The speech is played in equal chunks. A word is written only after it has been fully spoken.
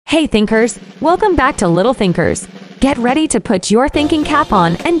Hey thinkers, welcome back to Little Thinkers. Get ready to put your thinking cap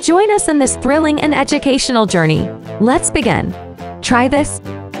on and join us in this thrilling and educational journey. Let's begin. Try this.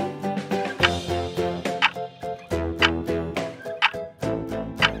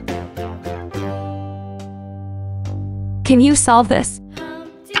 Can you solve this?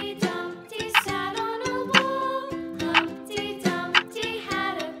 Humpty Dumpty sat on a wall. Humpty Dumpty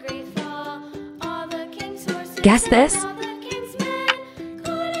had a great fall. All the king's horses Guess this. and all the king's men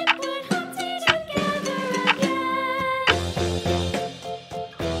couldn't put Humpty together again.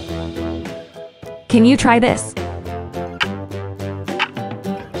 Can you try this?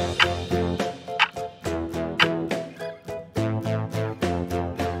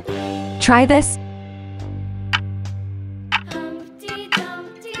 Try this. Humpty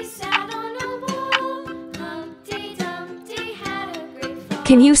Dumpty sat on a wall. Humpty Dumpty had a great fall.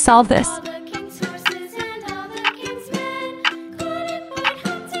 Can you solve this? All the king's horses and all the king's men couldn't put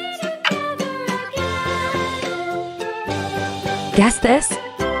Humpty together again. Guess this.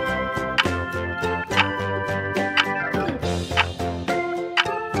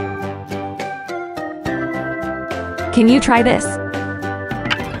 Can you try this?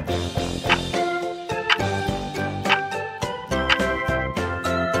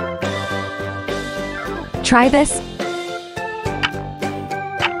 Try this.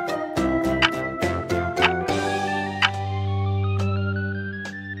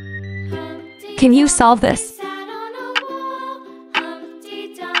 Can you solve this? Sat on a wall.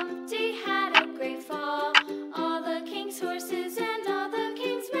 Humpty Dumpty had a great fall. All the king's horses and all the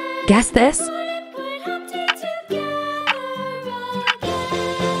king's men Guess this. couldn't put Humpty together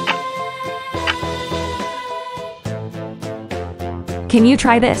again. Can you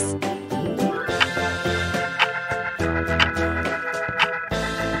try this?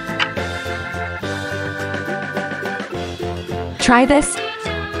 Try this.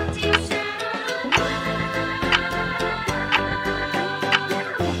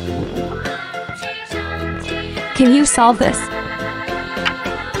 Can you solve this?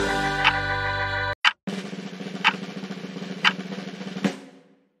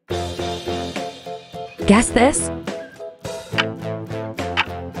 Guess this.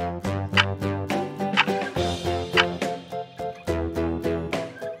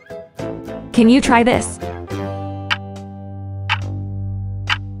 Can you try this?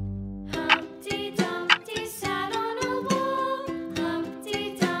 Humpty Dumpty sat on a wall.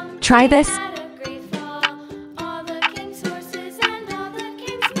 Humpty Dumpty Try this. had a great fall. All the king's horses and all the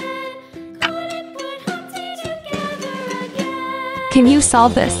king's men couldn't put Humpty together again. Can you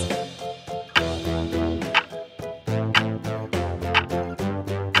solve this?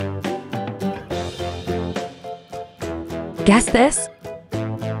 Guess this.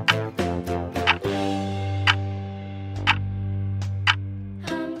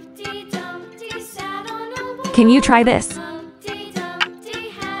 Humpty Dumpty sat on a wall. Can you try this? Humpty Dumpty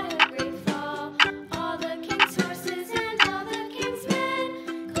had a great fall. All the king's horses and all the king's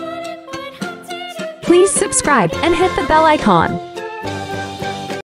men couldn't put Humpty together. Please subscribe and hit the bell icon.